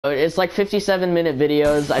It's like 57-minute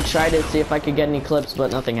videos. I tried to see if I could get any clips, but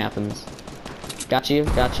nothing happens. Got you,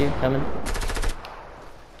 coming.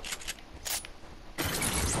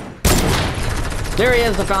 There he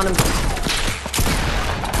is, I found him.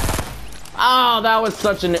 Oh, that was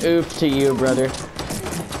such an oof to you, brother.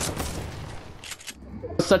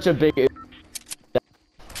 Such a big oof.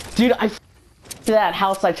 Dude, I that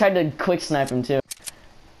house, I tried to quick snipe him too.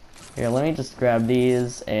 Here, let me just grab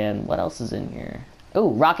these, and what else is in here?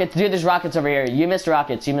 Ooh, rockets. Dude, there's rockets over here. You missed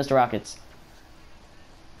rockets.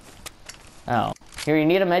 Oh. Here, you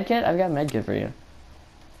need a med kit? I've got a med kit for you.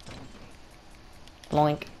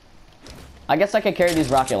 Bloink. I guess I could carry these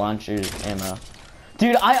rocket launchers ammo.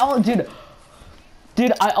 Dude, I almost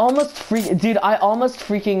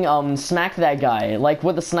freaking smacked that guy, like,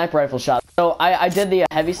 with a sniper rifle shot. So I did the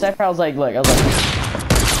heavy sniper. I was like,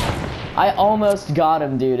 I almost got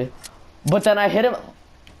him, dude. But then I hit him.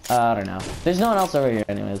 I don't know. There's no one else over here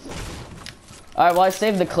anyways. Alright, well, I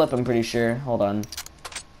saved the clip, I'm pretty sure. Hold on.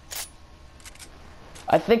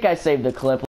 I think I saved the clip.